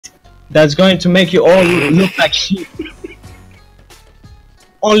that's going to make you all look like sheep.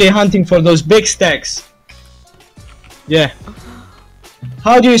 Only hunting for those big stacks. Yeah.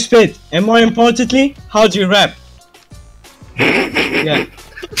 How do you spit? And more importantly, how do you rap? Yeah.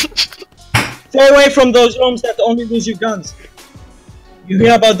 Stay away from those rooms that only lose your guns. You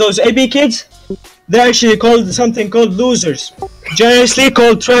hear about those AB kids? They're actually called something called losers. Generously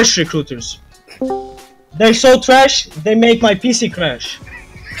called trash recruiters. They're so trash, they make my PC crash.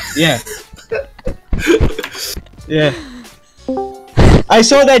 Yeah. Yeah. I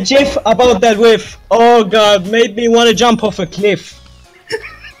saw that gif about that whiff. Oh god, made me want to jump off a cliff.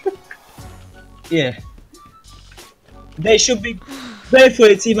 Yeah. They should be grateful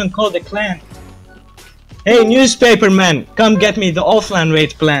it's even called a clan. Hey newspaper man, come get me the offline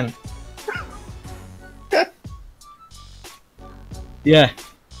rate plan. Yeah.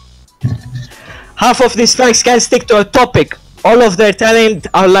 Half of these facts can't stick to a topic. All of their talent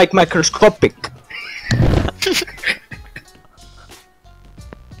are like microscopic.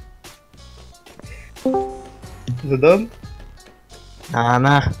 Is it done?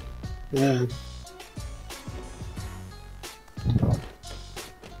 Nah. Yeah.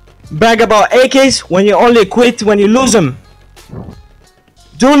 Brag about AKs when you only quit when you lose them.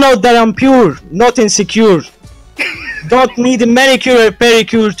 Do note that I'm pure, not insecure. Don't need a manicure or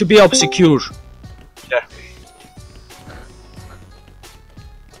pedicure to be obscure. Yeah.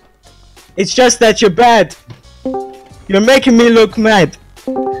 It's just that you're bad. You're making me look mad.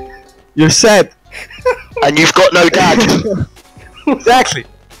 You're sad. And you've got no dad. Exactly.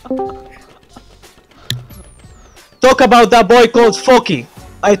 Talk about that boy called Foki.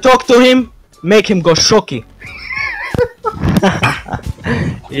 I talk to him, make him go shocky.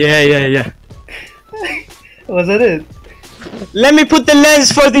 Yeah. Was that it? Let me put the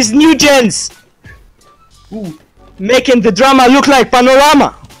lens for these new gens. Ooh. Making the drama look like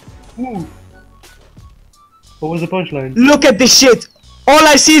panorama. Ooh. What was the punchline? Look at this shit. All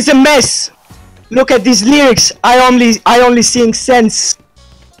I see is a mess. Look at these lyrics. I only seeing sense.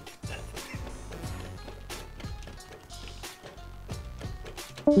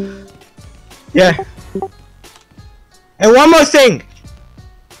 Yeah. And one more thing.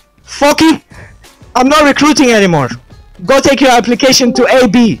 Fucking, I'm not recruiting anymore. Go take your application to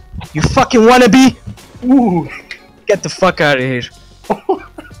AB. You fucking wannabe. Ooh. Get the fuck out of here.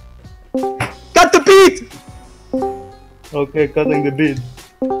 Cut the beat. Okay, cutting the beat.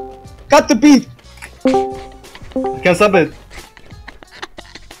 Cut the beat. I can't stop it.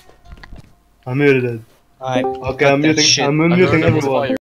 I muted it. Alright. Okay, I'm muting everyone.